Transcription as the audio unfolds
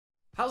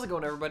How's it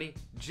going, everybody?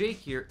 Jake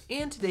here,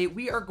 and today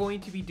we are going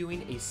to be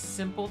doing a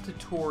simple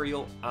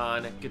tutorial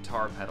on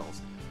guitar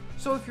pedals.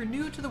 So if you're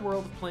new to the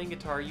world of playing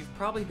guitar, you've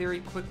probably very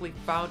quickly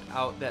found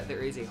out that there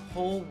is a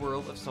whole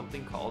world of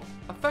something called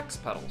effects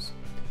pedals.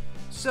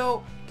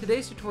 So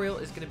today's tutorial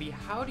is going to be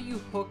how do you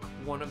hook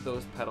one of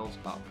those pedals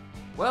up?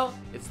 Well,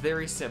 it's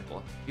very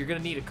simple. You're going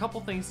to need a couple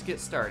things to get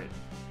started.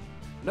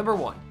 Number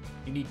one,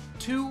 you need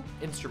 2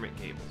 instrument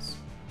cables.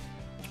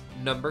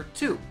 Number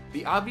 2,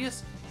 the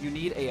obvious, you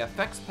need a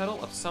effects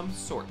pedal of some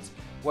sorts.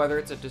 Whether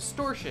it's a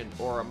distortion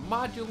or a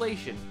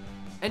modulation,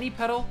 any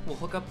pedal will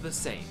hook up the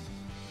same.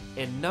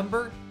 And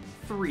number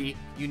 3,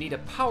 you need a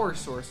power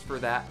source for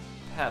that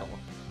pedal.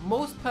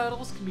 Most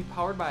pedals can be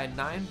powered by a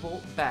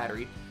 9-volt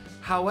battery.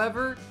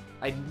 However,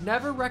 I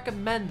never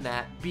recommend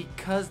that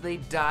because they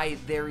die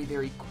very,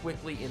 very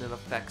quickly in an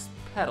effects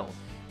pedal.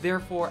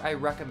 Therefore, I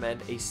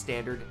recommend a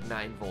standard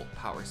 9-volt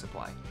power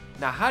supply.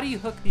 Now, how do you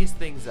hook these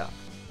things up?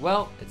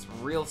 Well, it's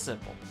real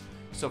simple.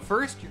 So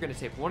first, you're going to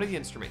take one of the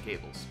instrument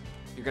cables.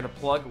 You're going to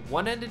plug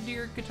one end into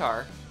your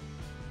guitar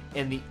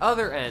and the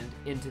other end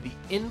into the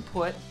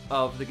input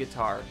of the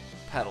guitar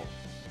pedal.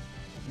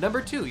 Number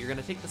 2, you're going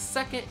to take the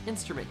second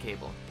instrument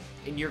cable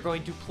and you're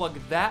going to plug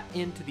that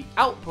into the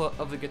output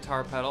of the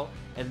guitar pedal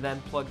and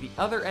then plug the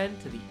other end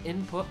to the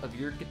input of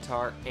your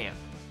guitar amp.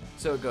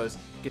 So it goes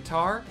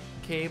guitar,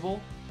 cable,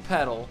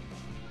 pedal,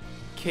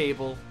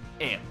 cable,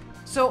 amp.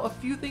 So a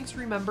few things to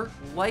remember.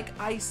 Like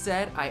I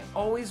said, I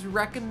always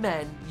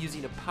recommend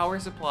using a power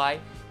supply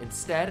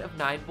instead of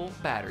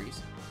 9-volt batteries.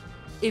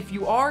 If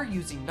you are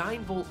using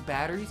 9-volt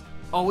batteries,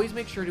 always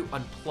make sure to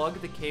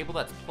unplug the cable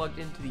that's plugged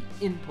into the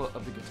input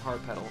of the guitar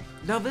pedal.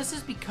 Now this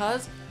is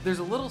because there's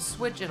a little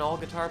switch in all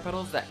guitar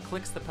pedals that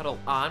clicks the pedal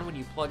on when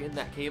you plug in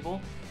that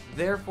cable.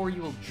 Therefore,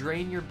 you will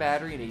drain your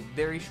battery in a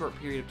very short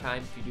period of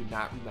time if you do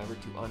not remember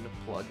to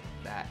unplug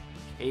that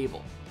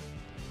cable.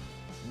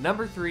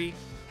 Number 3,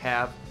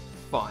 have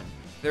fun.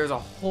 There's a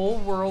whole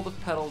world of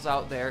pedals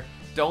out there.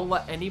 Don't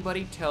let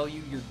anybody tell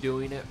you you're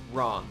doing it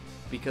wrong,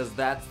 because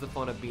that's the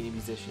fun of being a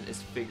musician,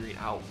 is figuring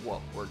out what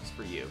works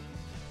for you.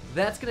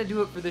 That's gonna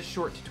do it for this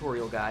short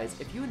tutorial, guys.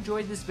 If you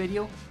enjoyed this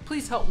video,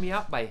 please help me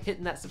out by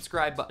hitting that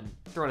subscribe button,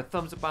 throwing a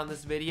thumbs up on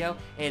this video,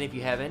 and if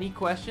you have any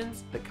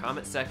questions, the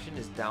comment section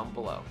is down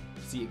below.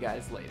 See you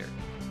guys later.